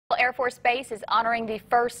Air Force Base is honoring the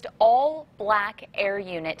first all-black air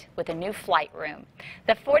unit with a new flight room.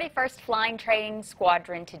 The 41st Flying Training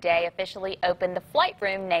Squadron today officially opened the flight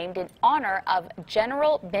room named in honor of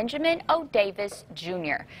General Benjamin O. Davis,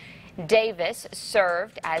 Jr. Davis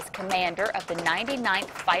served as commander of the 99th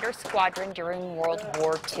Fighter Squadron during World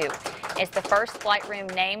War II. It's the first flight room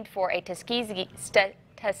named for a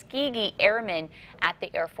Tuskegee airman at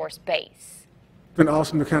the Air Force Base. It's been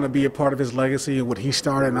awesome to kind of be a part of his legacy and what he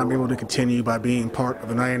started, and I'm able to continue by being part of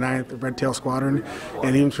the 99th Red Tail Squadron.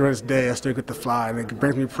 And even to this day, I still get to fly, and it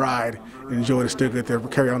brings me pride and joy to still get to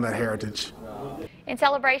carry on that heritage. In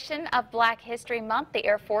celebration of Black History Month, the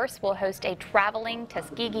Air Force will host a traveling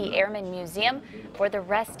Tuskegee Airmen Museum for the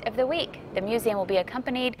rest of the week. The museum will be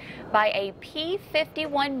accompanied by a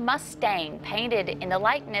P-51 Mustang painted in the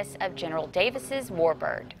likeness of General Davis's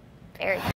warbird. Very